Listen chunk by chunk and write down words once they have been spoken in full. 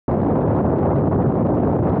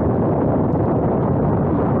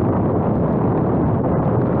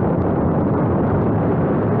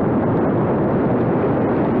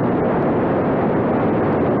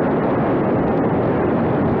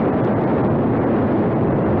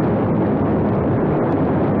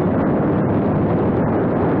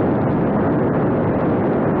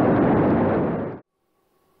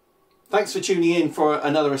Thanks for tuning in for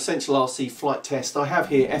another Essential RC flight test. I have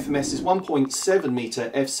here FMS's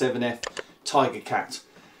 1.7mm F7F Tigercat.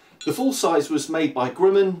 The full size was made by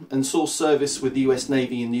Grumman and saw service with the US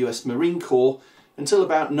Navy and the US Marine Corps until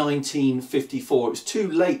about 1954. It was too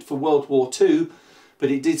late for World War II,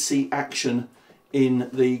 but it did see action in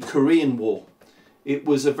the Korean War. It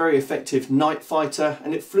was a very effective night fighter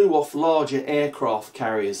and it flew off larger aircraft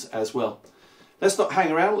carriers as well. Let's not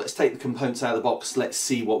hang around, let's take the components out of the box, let's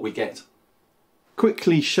see what we get.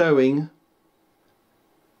 Quickly showing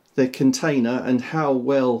the container and how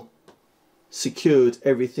well secured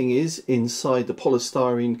everything is inside the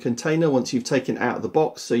polystyrene container once you've taken it out of the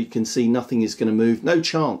box, so you can see nothing is going to move. No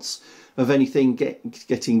chance of anything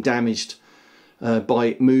getting damaged by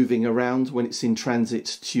it moving around when it's in transit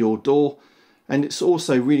to your door. And it's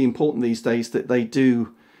also really important these days that they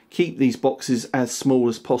do keep these boxes as small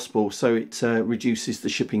as possible, so it reduces the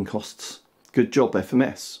shipping costs. Good job,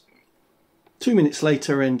 FMS. 2 minutes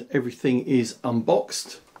later and everything is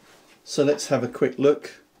unboxed. So let's have a quick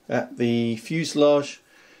look at the fuselage.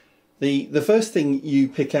 The first thing you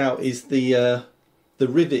pick out is the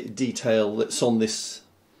rivet detail that's on this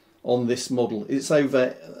model. It's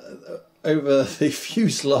over the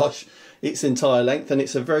fuselage its entire length, and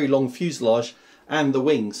it's a very long fuselage, and the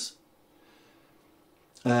wings.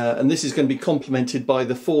 And this is going to be complemented by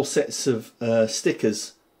the 4 sets of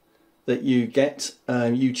stickers that you get.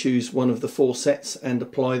 You choose one of the 4 sets and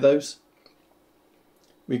apply those.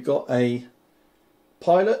 We've got a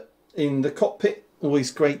pilot in the cockpit, always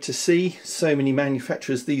great to see. So many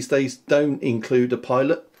manufacturers these days don't include a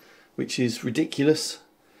pilot, which is ridiculous.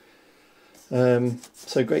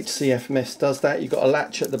 So great to see FMS does that. You've got a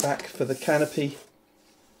latch at the back for the canopy,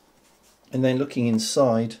 and then looking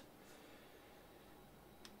inside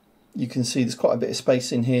you can see there's quite a bit of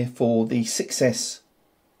space in here for the 6S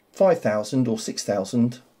 5000 or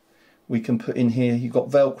 6000 we can put in here. You've got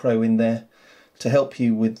Velcro in there to help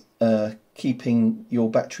you with keeping your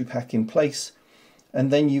battery pack in place,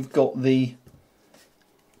 and then you've got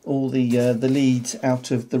all the leads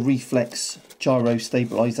out of the Reflex gyro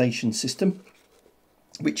stabilization system,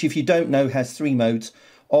 which, if you don't know, has 3 modes: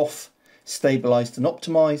 off, stabilized and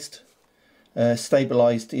optimized.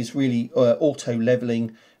 Stabilized is really auto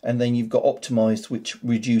leveling, and then you've got optimized, which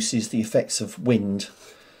reduces the effects of wind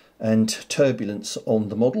and turbulence on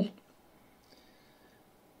the model.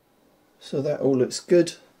 So that all looks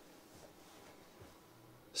good.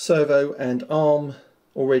 Servo and arm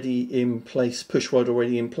already in place, push rod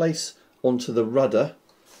already in place onto the rudder.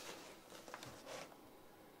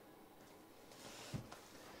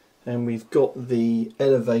 And we've got the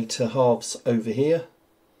elevator halves over here.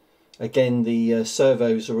 Again, the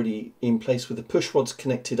servos already in place with the push rods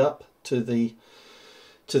connected up to the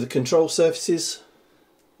control surfaces,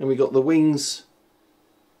 and we got the wings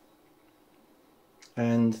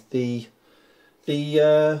and these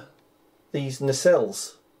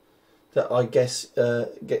nacelles that I guess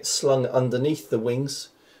get slung underneath the wings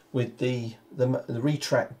with the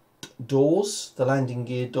retract doors, the landing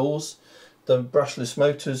gear doors. The brushless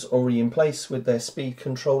motors already in place with their speed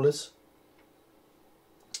controllers.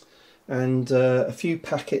 And a few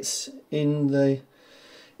packets in the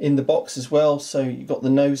box as well. So you've got the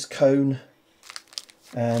nose cone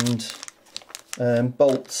and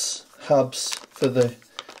bolts, hubs for the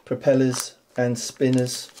propellers and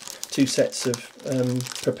spinners. 2 sets of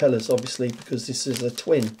propellers, obviously, because this is a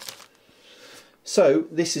twin. So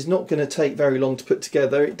this is not going to take very long to put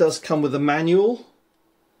together. It does come with a manual.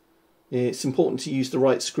 It's important to use the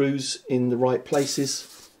right screws in the right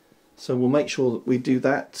places. So we'll make sure that we do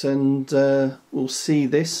that, and we'll see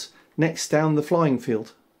this next down the flying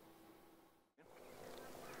field.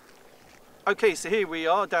 Okay, so here we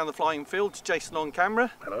are down the flying field. Jason on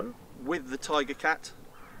camera. Hello. With the Tigercat,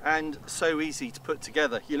 and so easy to put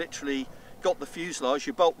together. You literally got the fuselage,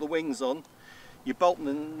 you bolt the wings on, you bolt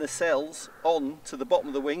the nacelles on to the bottom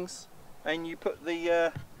of the wings, and you put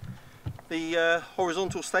the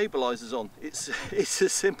horizontal stabilizers on. It's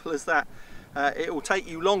as simple as that. It will take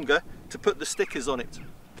you longer to put the stickers on it.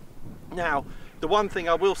 Now, the one thing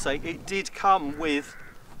I will say, it did come with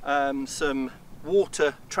some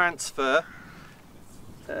water transfer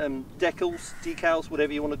decals,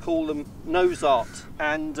 whatever you want to call them, nose art,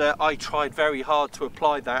 and I tried very hard to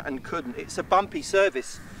apply that and couldn't. It's a bumpy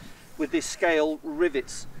surface with this scale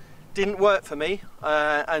rivets. Didn't work for me,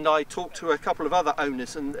 and I talked to a couple of other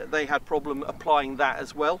owners and they had problem applying that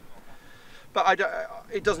as well. But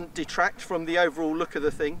it doesn't detract from the overall look of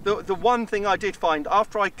the thing. The one thing I did find,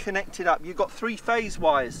 after I connected up, you've got 3 phase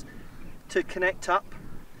wires to connect up,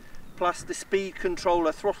 plus the speed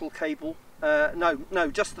controller throttle cable. No,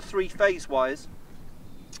 just the 3 phase wires.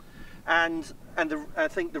 and I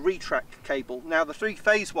think the retract cable. Now the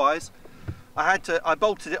 3-phase wires, I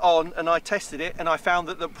bolted it on and I tested it, and I found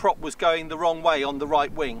that the prop was going the wrong way on the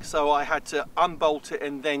right wing, so I had to unbolt it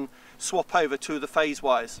and then swap over to the phase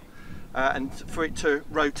wires and for it to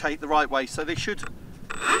rotate the right way. So they should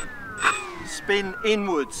spin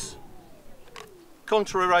inwards,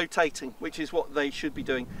 contra rotating, which is what they should be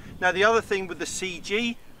doing. Now the other thing with the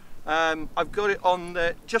CG, I've got it on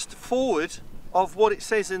just forward of what it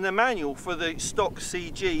says in the manual for the stock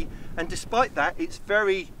CG, and despite that it's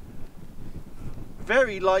very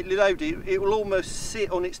lightly loaded. It will almost sit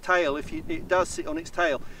on its tail if it does sit on its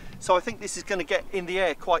tail. So I think this is going to get in the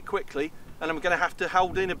air quite quickly, and I'm going to have to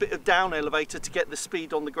hold in a bit of down elevator to get the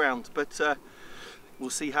speed on the ground, but we'll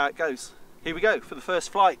see how it goes. Here we go for the first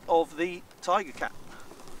flight of the Tigercat.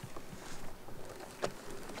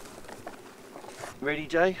 Ready,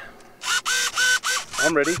 Jay?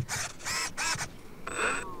 I'm ready.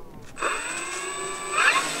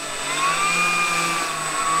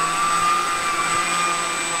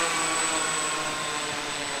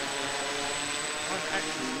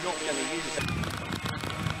 Not going to use it.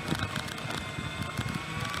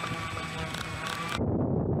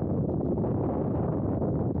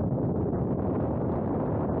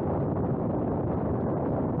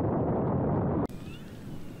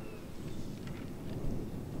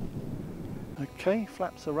 Okay,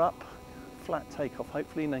 flaps are up, flat takeoff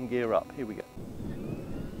hopefully, and then gear up. Here we go.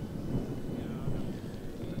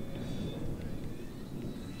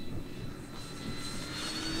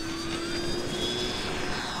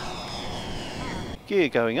 Gear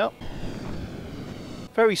going up.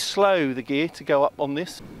 Very slow the gear to go up on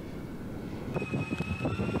this.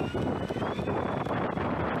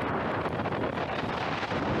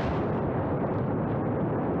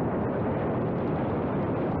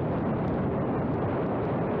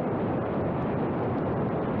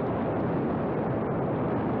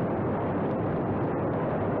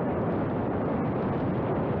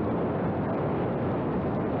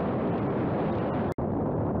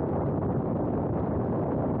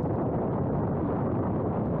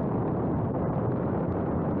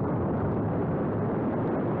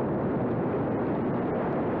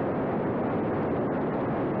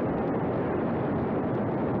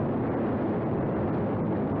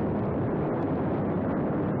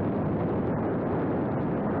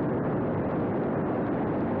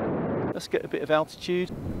 Let's get a bit of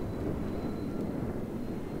altitude.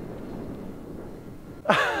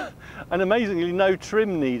 And amazingly no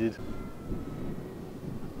trim needed.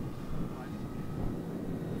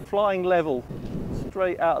 Flying level,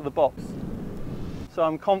 straight out of the box. So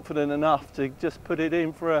I'm confident enough to just put it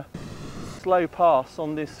in for a slow pass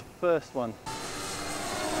on this first one.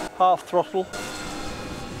 Half throttle.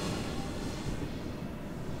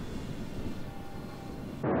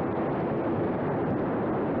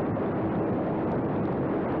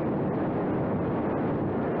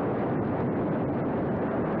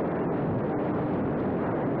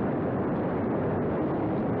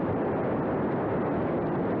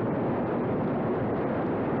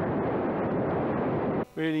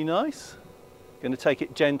 Really nice. Going to take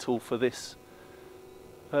it gentle for this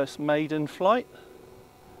first maiden flight.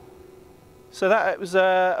 So that was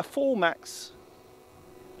a 4 max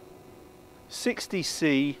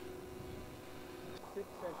 60C 6S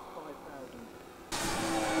 5000.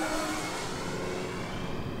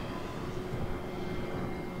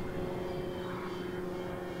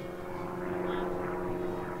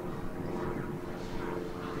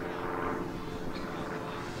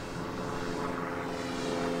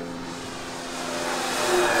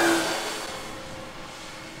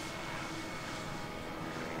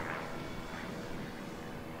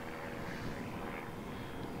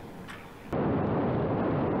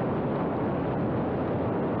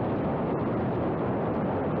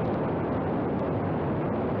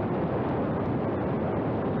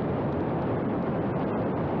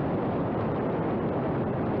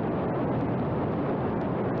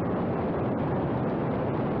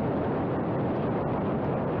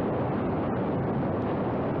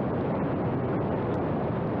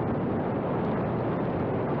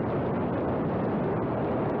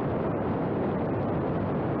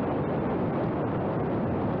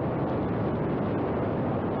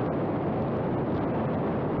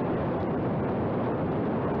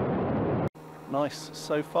 Nice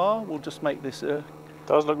so far. We'll just make this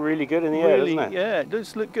Does look really good in the air, doesn't it? Yeah, it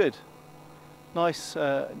does look good. Nice,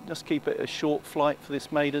 just keep it a short flight for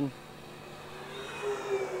this maiden.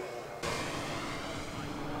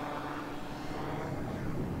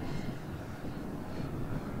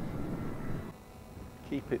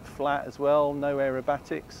 Keep it flat as well, no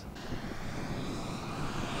aerobatics.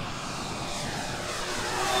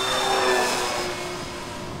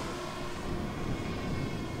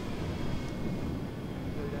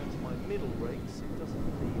 middle rates, it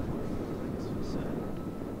doesn't need rates for certain.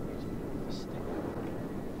 Use more of a stick.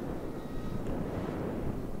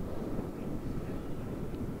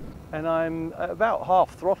 And I'm at about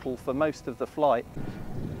half throttle for most of the flight.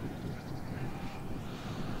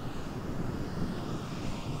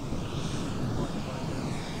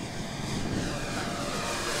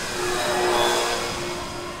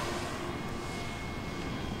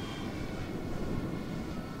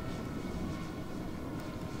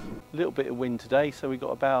 A little bit of wind today, so we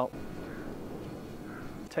got about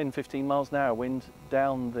 10-15 miles an hour wind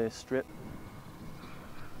down the strip.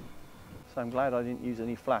 So I'm glad I didn't use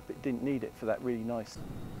any flap. It didn't need it for that really nice,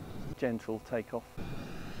 gentle takeoff.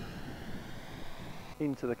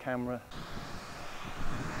 Into the camera.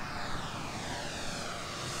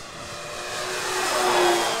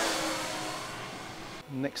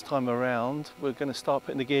 Next time around, we're going to start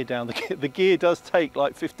putting the gear down. The gear does take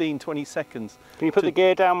like 15-20 seconds. Can you put the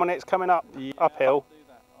gear down when it's coming up, yeah, uphill?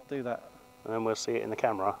 I'll do that. And then we'll see it in the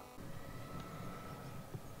camera.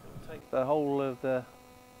 It'll take the whole of the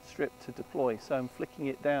strip to deploy, so I'm flicking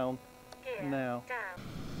it down now.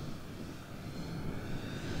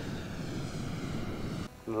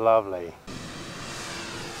 Lovely.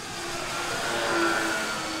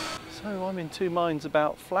 So I'm in two minds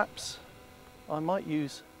about flaps. I might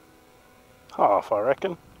use Half, I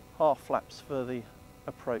reckon. half flaps for the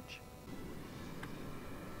approach.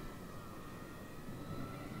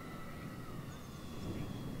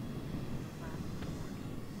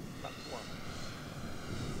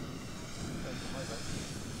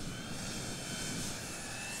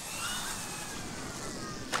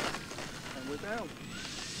 And we're down.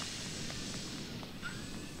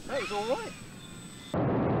 That was all right.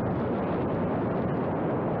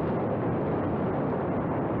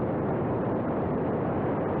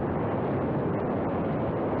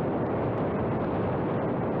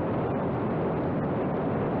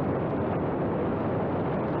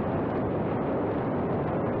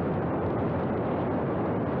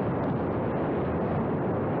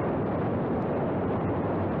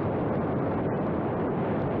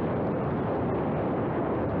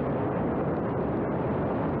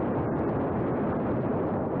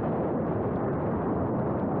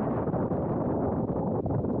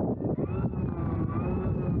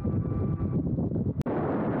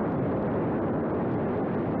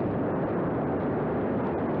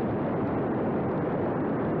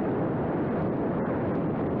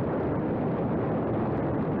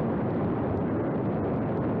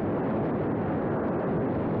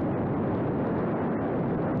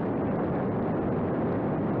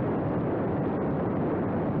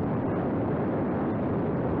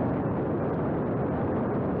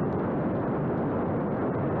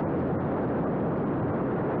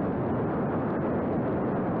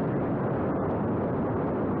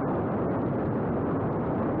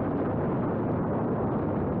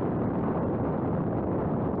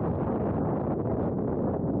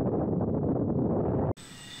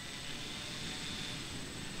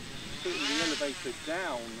 Elevator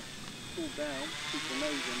down, pull down, keep the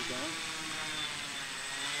nose end down.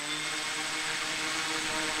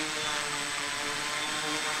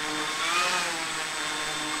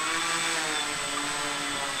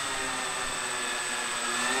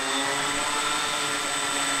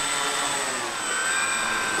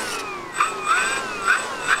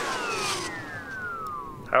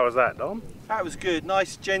 How was that, Dom? That was good,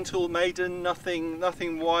 nice gentle maiden,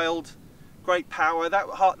 nothing wild. Great power. That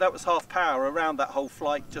was half power around that whole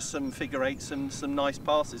flight. Just some figure eights and some nice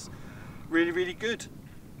passes. Really good.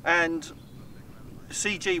 And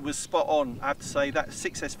CG was spot on. I have to say that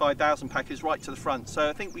 6S 5000 pack is right to the front. So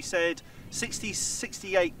I think we said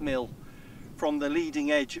 68mm from the leading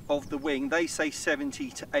edge of the wing. They say 70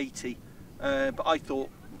 to 80, but I thought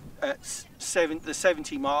the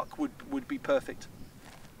 70 mark would be perfect.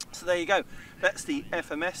 So there you go. That's the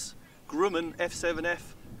FMS Grumman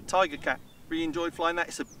F7F Tigercat. Really enjoyed flying that.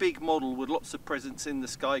 It's a big model with lots of presence in the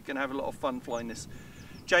sky. You can have a lot of fun flying this.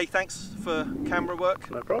 Jay, thanks for camera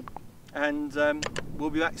work. No problem. And we'll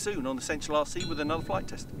be back soon on Essential RC with another flight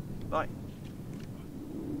test. Bye.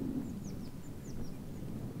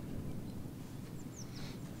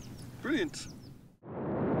 Brilliant.